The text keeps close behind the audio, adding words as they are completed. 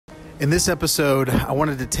In this episode, I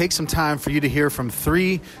wanted to take some time for you to hear from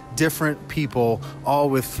three different people, all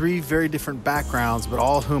with three very different backgrounds, but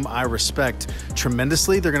all whom I respect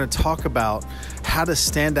tremendously. They're going to talk about how to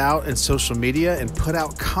stand out in social media and put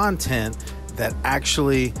out content that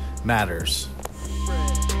actually matters.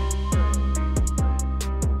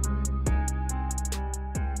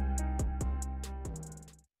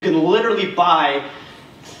 You can literally buy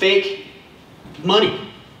fake money.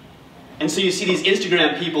 And so you see these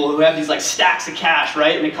Instagram people who have these like stacks of cash,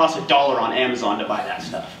 right? And it costs $1 on Amazon to buy that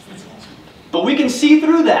stuff. But we can see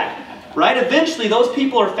through that, right? Eventually those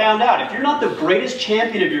people are found out. If you're not the greatest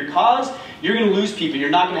champion of your cause, you're going to lose people.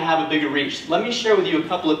 You're not going to have a bigger reach. Let me share with you a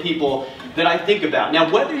couple of people that I think about.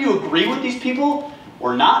 Now, whether you agree with these people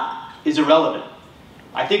or not is irrelevant.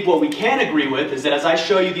 I think what we can agree with is that as I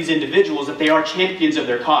show you these individuals, that they are champions of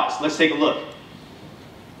their cause. Let's take a look.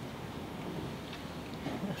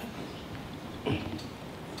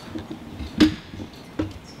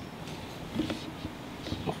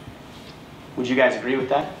 Would you guys agree with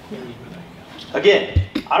that? Again,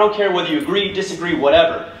 I don't care whether you agree, disagree,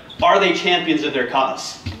 whatever. Are they champions of their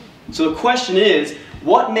cause? So the question is,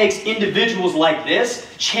 what makes individuals like this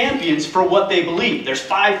champions for what they believe? There's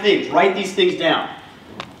 5 things. Write these things down.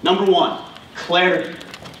 Number 1, clarity.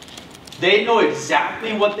 They know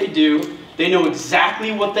exactly what they do. They know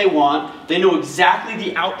exactly what they want. They know exactly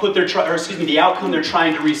the output the outcome they're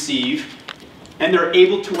trying to receive. And they're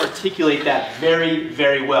able to articulate that very,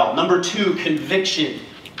 very well. Number 2, conviction.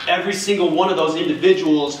 Every single one of those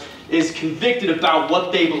individuals is convicted about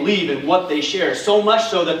what they believe and what they share. So much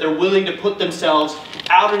so that they're willing to put themselves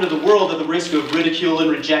out into the world at the risk of ridicule and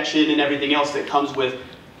rejection and everything else that comes with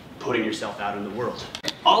putting yourself out in the world.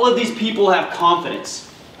 All of these people have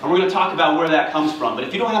confidence. And we're going to talk about where that comes from. But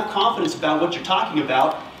if you don't have confidence about what you're talking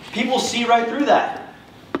about, people see right through that.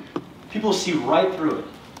 People see right through it.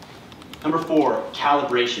 Number 4,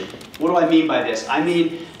 calibration. What do I mean by this? I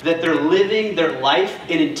mean that they're living their life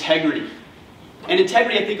in integrity. And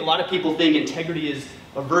integrity, I think a lot of people think integrity is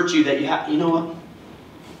a virtue that you have. You know what?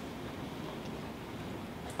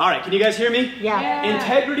 All right, can you guys hear me? Yeah.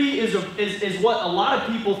 Integrity is what a lot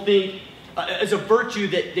of people think is a virtue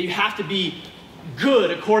that you have to be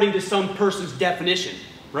good according to some person's definition,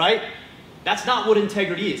 right? That's not what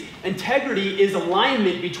integrity is. Integrity is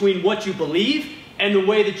alignment between what you believe and the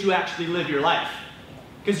way that you actually live your life.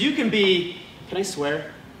 Because you can be, can I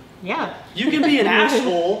swear? Yeah. You can be an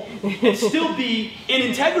asshole and still be in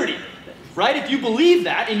integrity, right? If you believe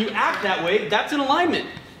that and you act that way, that's in alignment.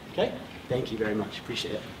 Okay? Thank you very much.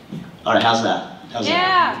 Appreciate it. All right, how's that? How's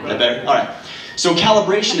that? Is that better? All right. So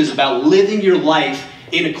calibration is about living your life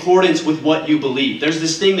in accordance with what you believe. There's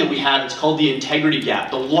this thing that we have, it's called the integrity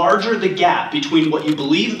gap. The larger the gap between what you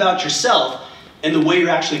believe about yourself and the way you're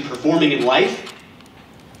actually performing in life,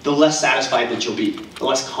 the less satisfied that you'll be, the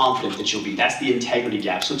less confident that you'll be. That's the integrity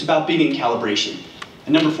gap. So it's about being in calibration.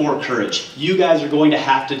 And number 4, courage. You guys are going to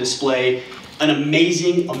have to display an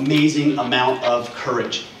amazing, amazing amount of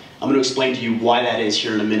courage. I'm going to explain to you why that is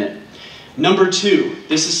here in a minute. Number 2,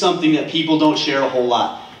 this is something that people don't share a whole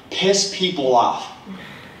lot. Piss people off.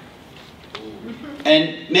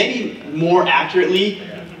 And maybe more accurately,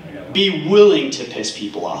 be willing to piss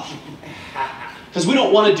people off. Because we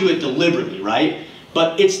don't want to do it deliberately, right?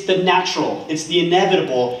 But it's the natural, it's the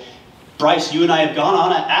inevitable. Bryce, you and I have gone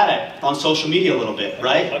on at it on social media a little bit,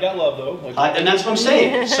 right? I got love though. And that's what I'm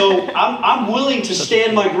saying. So I'm willing to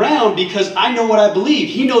stand my ground because I know what I believe.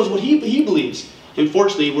 He knows what he believes.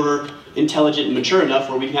 Unfortunately, we're intelligent and mature enough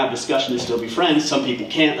where we can have discussion and still be friends. Some people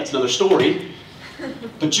can't, that's another story.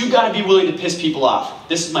 But you've got to be willing to piss people off.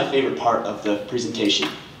 This is my favorite part of the presentation.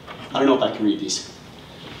 I don't know if I can read these.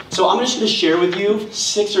 So I'm just going to share with you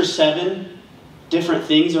 6 or 7 different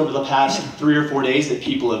things over the past 3 or 4 days that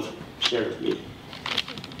people have shared with me.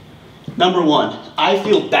 Number 1, I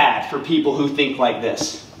feel bad for people who think like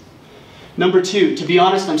this. Number 2, to be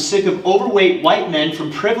honest, I'm sick of overweight white men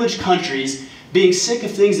from privileged countries being sick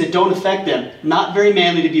of things that don't affect them. Not very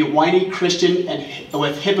manly to be a whiny Christian and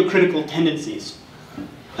with hypocritical tendencies.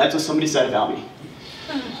 That's what somebody said about me.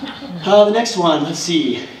 The next one, let's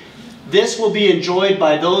see. This will be enjoyed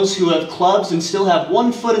by those who have clubs and still have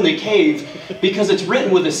one foot in the cave because it's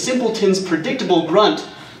written with a simpleton's predictable grunt.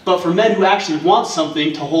 But for men who actually want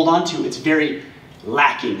something to hold on to, it's very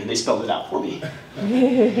lacking. And they spelled it out for me.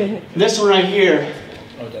 This one right here.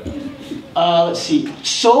 Let's see.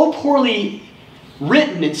 So poorly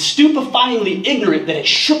written and stupefyingly ignorant that it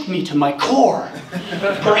shook me to my core.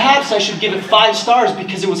 Perhaps I should give it 5 stars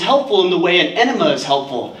because it was helpful in the way an enema is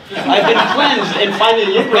helpful. I've been cleansed and finally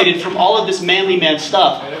liberated from all of this manly man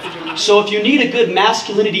stuff. So if you need a good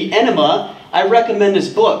masculinity enema, I recommend this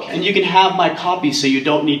book, and you can have my copy so you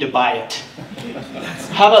don't need to buy it.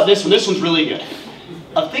 How about this one? This one's really good.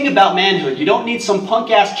 A thing about manhood. You don't need some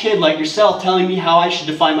punk-ass kid like yourself telling me how I should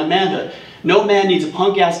define my manhood. No man needs a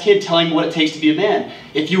punk-ass kid telling you what it takes to be a man.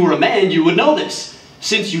 If you were a man, you would know this.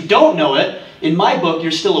 Since you don't know it, in my book,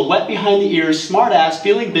 you're still a wet behind the ears, smart-ass,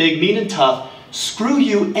 feeling big, mean and tough. Screw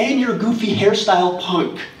you and your goofy hairstyle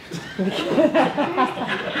punk.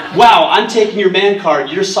 Wow, I'm taking your man card.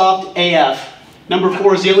 You're soft AF. Number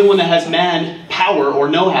 4 is the only one that has man power or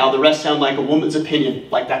know-how. The rest sound like a woman's opinion.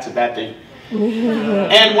 Like that's a bad thing.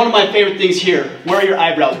 And one of my favorite things here. Where are your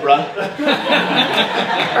eyebrows, bruh?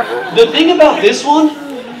 The thing about this one,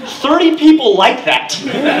 30 people like that.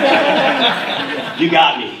 You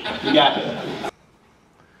got me. You got me.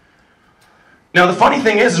 Now the funny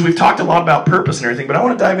thing is we've talked a lot about purpose and everything, but I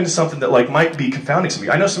want to dive into something that might be confounding some of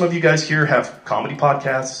you. I know some of you guys here have comedy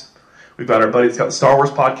podcasts. We've got our buddy that's got the Star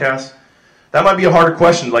Wars podcast. That might be a harder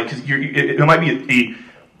question, because it might be a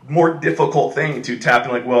more difficult thing to tap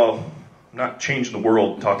in, well, I'm not changing the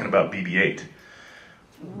world talking about BB-8.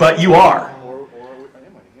 But you are.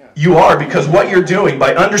 You are, because what you're doing,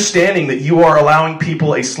 by understanding that you are allowing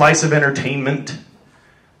people a slice of entertainment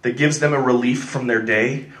that gives them a relief from their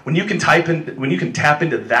day, when you can tap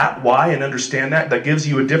into that why and understand that gives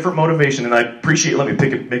you a different motivation. And I appreciate letting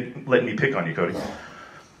me pick on you, Cody.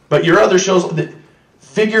 But your other shows,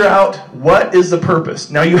 figure out what is the purpose.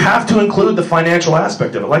 Now you have to include the financial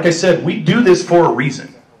aspect of it. Like I said, we do this for a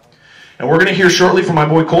reason. And we're going to hear shortly from my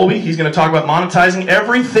boy Colby. He's going to talk about monetizing.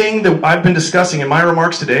 Everything that I've been discussing in my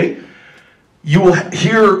remarks today, you will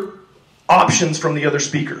hear options from the other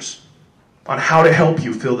speakers on how to help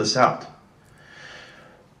you fill this out.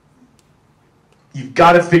 You've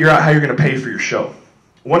got to figure out how you're going to pay for your show.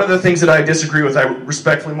 One of the things that I disagree with,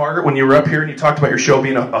 respectfully, Margaret, when you were up here and you talked about your show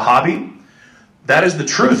being a hobby, that is the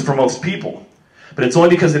truth for most people. But it's only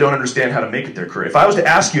because they don't understand how to make it their career. If I was to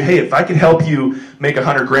ask you, hey, if I could help you make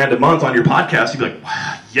 $100,000 a month on your podcast, you'd be like,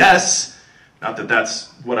 yes. Not that that's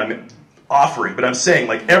what I'm offering, but I'm saying,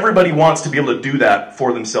 everybody wants to be able to do that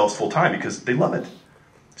for themselves full time because they love it.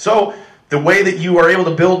 So the way that you are able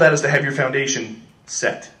to build that is to have your foundation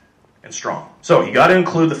set and strong. So you got to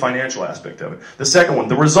include the financial aspect of it. The second one,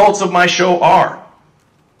 the results of my show are: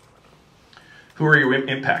 who are you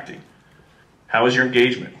impacting? How is your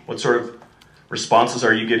engagement? What sort of responses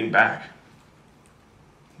are you getting back?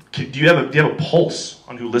 Do you have a pulse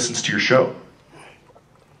on who listens to your show?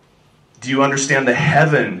 Do you understand the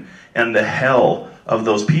heaven and the hell of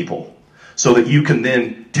those people so that you can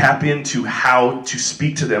then tap into how to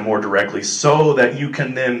speak to them more directly so that you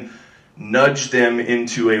can then nudge them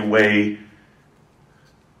into a way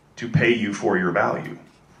to pay you for your value?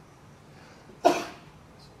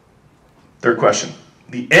 Third question.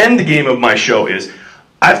 The end game of my show is,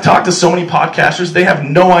 I've talked to so many podcasters, they have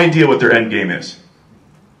no idea what their end game is.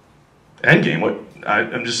 End game? What?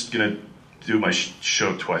 I'm just going to do my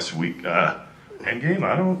show twice a week. End game?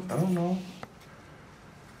 I don't know.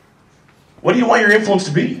 What do you want your influence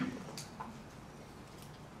to be?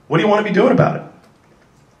 What do you want to be doing about it?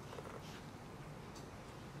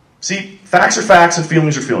 See, facts are facts and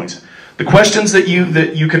feelings are feelings. The questions that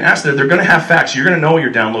you can ask they're going to have facts. You're going to know what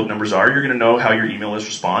your download numbers are. You're going to know how your email list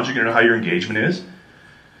responds. You're going to know how your engagement is.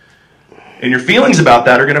 And your feelings about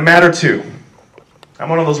that are going to matter too. I'm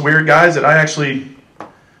one of those weird guys that I actually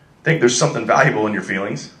think there's something valuable in your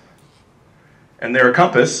feelings. And they're a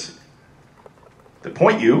compass that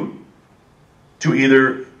point you to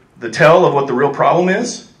either the tell of what the real problem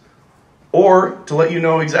is or to let you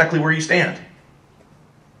know exactly where you stand.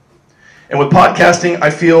 And with podcasting, I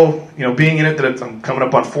feel, being in it, that I'm coming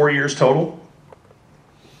up on 4 years total.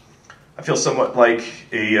 I feel somewhat like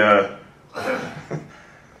I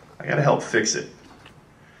got to help fix it.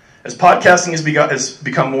 As podcasting has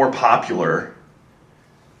become more popular,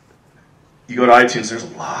 you go to iTunes, there's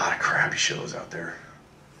a lot of crappy shows out there.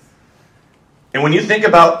 And when you think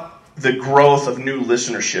about the growth of new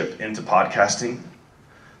listenership into podcasting,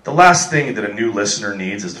 the last thing that a new listener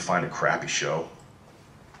needs is to find a crappy show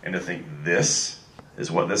and to think this is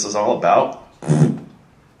what this is all about.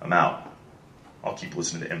 I'm out. I'll keep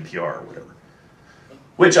listening to NPR or whatever.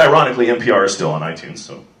 Which, ironically, NPR is still on iTunes,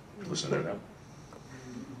 so listen there now.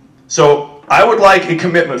 So I would like a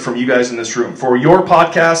commitment from you guys in this room for your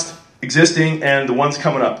podcast, existing and the ones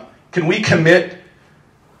coming up. Can we commit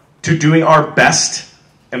to doing our best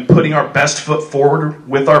and putting our best foot forward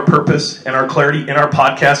with our purpose and our clarity in our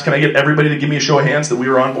podcast? Can I get everybody to give me a show of hands that we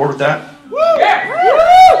were on board with that? Woo!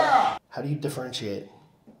 Yeah. How do you differentiate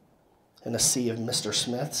in a sea of Mr.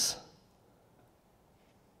 Smiths?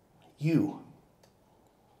 You.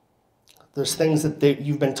 There's things that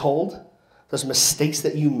you've been told. those mistakes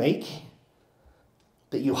that you make,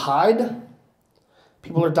 that you hide,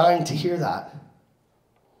 people are dying to hear that.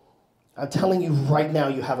 I'm telling you right now,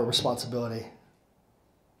 you have a responsibility.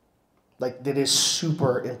 Like, that is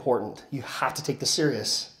super important. You have to take this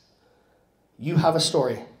serious. You have a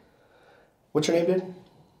story. What's your name, dude?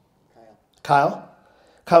 Kyle?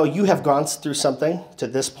 Kyle, you have gone through something to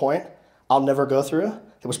this point I'll never go through.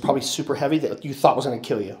 It was probably super heavy that you thought was going to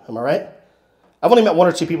kill you. Am I right? I've only met one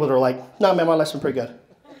or two people that are like, no, man, my life's been pretty good.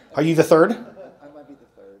 Are you the third? I might be the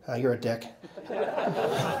third. Oh, you're a dick.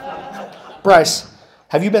 Bryce,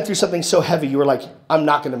 have you been through something so heavy you were like, I'm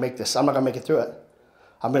not going to make this. I'm not going to make it through it.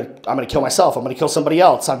 I'm going to kill myself. I'm going to kill somebody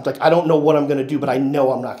else. I'm like, I don't know what I'm going to do, but I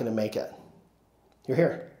know I'm not going to make it. You're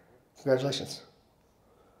here. Congratulations.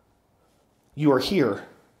 You are here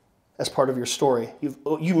as part of your story.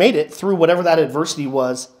 You made it through whatever that adversity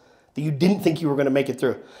was that you didn't think you were going to make it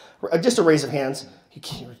through. Just a raise of hands.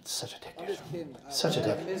 You're such a dick, dude. I'm just kidding. Such a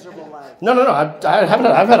dick. A miserable life. No. I've had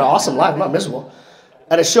an awesome life. I'm not miserable.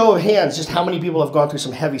 At a show of hands, just how many people have gone through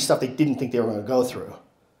some heavy stuff they didn't think they were going to go through?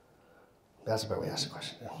 That's a better way to ask the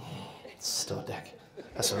question. It's still a dick.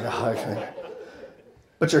 That's a hard thing.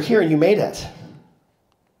 But you're here and you made it.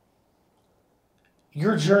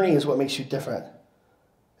 Your journey is what makes you different.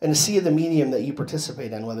 And to see the medium that you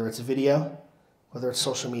participate in, whether it's video, whether it's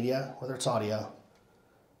social media, whether it's audio,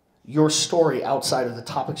 your story outside of the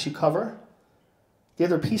topics you cover, the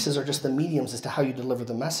other pieces are just the mediums as to how you deliver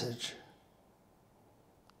the message.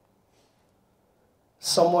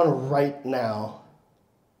 Someone right now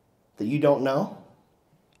that you don't know,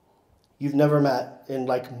 you've never met, in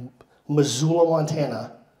like Missoula,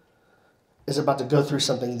 Montana, is about to go through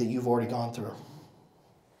something that you've already gone through.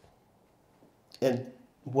 And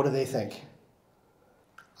what do they think?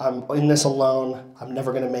 I'm in this alone. I'm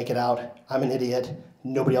never going to make it out. I'm an idiot.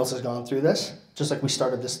 Nobody else has gone through this. Just like we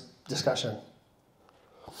started this discussion.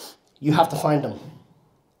 You have to find them.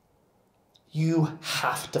 You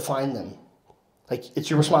have to find them. Like, it's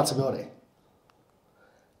your responsibility.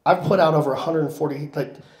 I've put out over 140,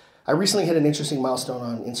 I recently hit an interesting milestone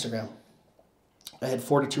on Instagram. I had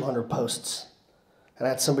 4,200 posts, and I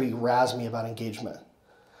had somebody razz me about engagement.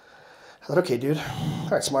 I thought, okay, dude, all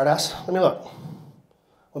right, smartass, let me look.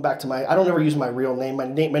 Went back to I don't ever use my real name. My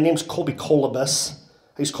name's Colby Colobus.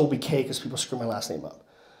 I use Colby K because people screw my last name up.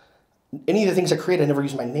 Any of the things I create, I never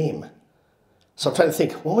use my name. So I'm trying to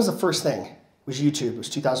think, when was the first thing? It was YouTube. It was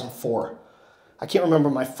 2004. I can't remember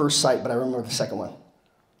my first site, but I remember the second one.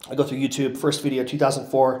 I go through YouTube. First video,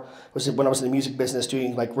 2004, was when I was in the music business,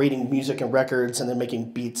 doing like rating music and records, and then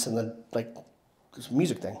making beats, and then like this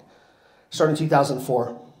music thing. Started in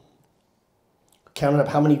 2004. Counted up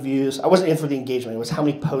how many views. I wasn't in for the engagement. It was how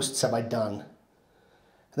many posts have I done. And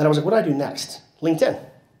then I was like, what do I do next? LinkedIn. I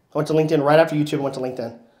went to LinkedIn right after YouTube. I went to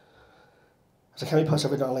LinkedIn. I was like, how many posts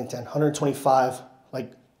have I done on LinkedIn? 125,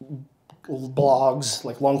 like blogs,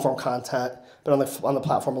 like long form content. Been on the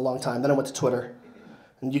platform a long time. Then I went to Twitter,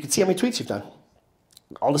 and you can see how many tweets you've done.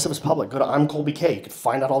 All this stuff is public. Go to I'm Colby K. You can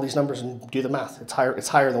find out all these numbers and do the math. It's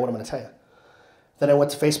higher than what I'm going to tell you. Then I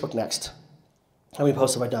went to Facebook next. How many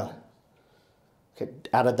posts have I done? Okay,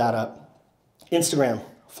 added that up. Instagram,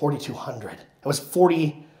 4,200. It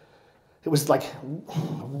was like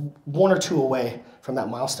one or two away from that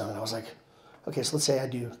milestone. And I was like, okay, so let's say I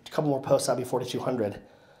do a couple more posts, that'll be 4,200.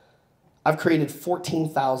 I've created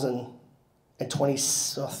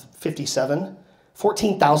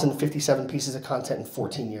 14,057 pieces of content in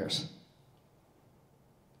 14 years.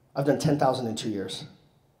 I've done 10,000 in 2 years.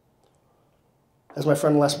 As my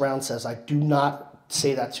friend Les Brown says, I do not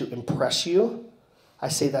say that to impress you. I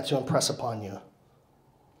say that to impress upon you.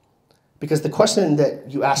 Because the question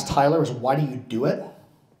that you asked Tyler is, why do you do it?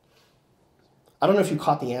 I don't know if you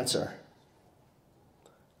caught the answer.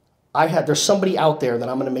 There's somebody out there that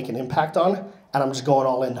I'm going to make an impact on, and I'm just going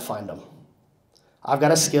all in to find them. I've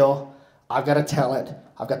got a skill, I've got a talent,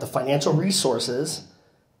 I've got the financial resources,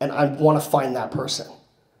 and I want to find that person.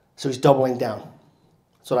 So he's doubling down.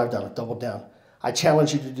 That's what I've done, I've doubled down. I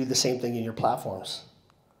challenge you to do the same thing in your platforms.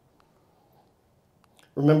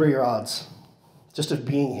 Remember your odds. Just of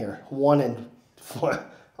being here. 1 in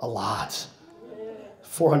a lot.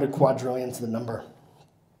 400 quadrillion's the number.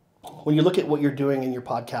 When you look at what you're doing in your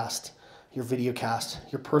podcast, your video cast,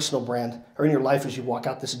 your personal brand, or in your life as you walk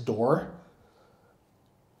out this door,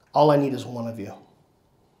 all I need is one of you.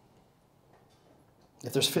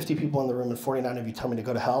 If there's 50 people in the room and 49 of you tell me to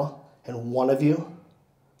go to hell, and one of you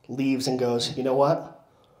leaves and goes, you know what?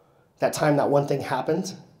 That time that one thing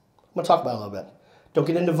happened, I'm going to talk about it a little bit. Don't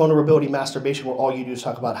get into vulnerability masturbation where all you do is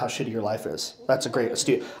talk about how shitty your life is. That's a great, let's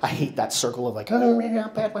do it. I hate that circle of like, oh, how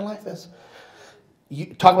bad my life is. You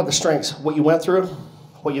talk about the strengths, what you went through,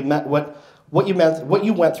 what you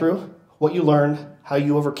went through, what you learned, how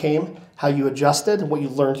you overcame, how you adjusted, and what you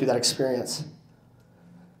learned through that experience.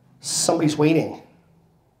 Somebody's waiting.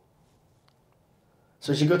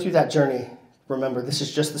 So as you go through that journey, remember, this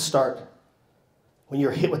is just the start. When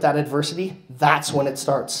you're hit with that adversity, that's when it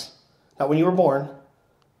starts. Not when you were born.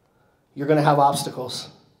 You're going to have obstacles.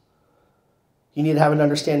 You need to have an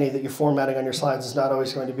understanding that your formatting on your slides is not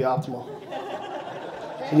always going to be optimal.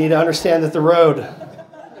 You need to understand that the road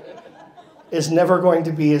is never going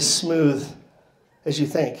to be as smooth as you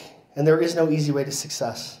think. And there is no easy way to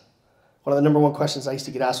success. One of the number one questions I used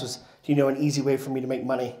to get asked was, do you know an easy way for me to make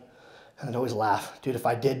money? And I'd always laugh. Dude, if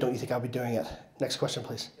I did, don't you think I'd be doing it? Next question,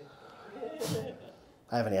 please.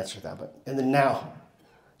 I haven't answered that, but and then now.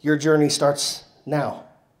 Your journey starts now.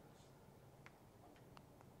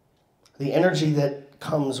 The energy that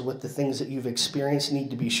comes with the things that you've experienced need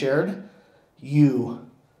to be shared.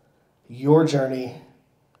 Your journey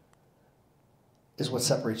is what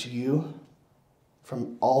separates you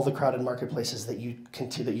from all the crowded marketplaces that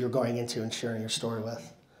you're going into and sharing your story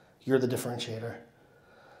with. You're the differentiator.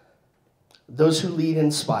 Those who lead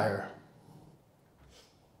inspire.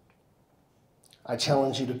 I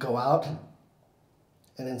challenge you to go out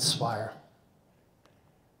and inspire.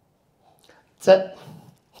 That's it.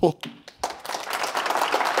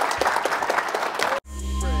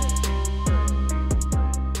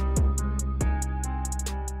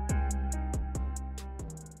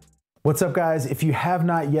 What's up, guys? If you have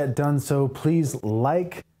not yet done so, please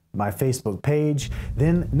like my Facebook page.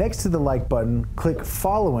 Then next to the like button, click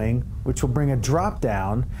following, which will bring a drop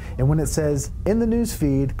down. And when it says in the news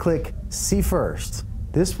feed, click see first.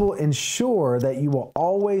 This will ensure that you will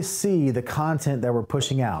always see the content that we're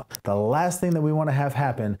pushing out. The last thing that we want to have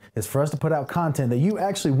happen is for us to put out content that you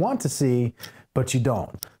actually want to see, but you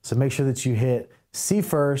don't. So make sure that you hit see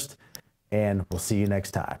first, and we'll see you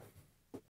next time.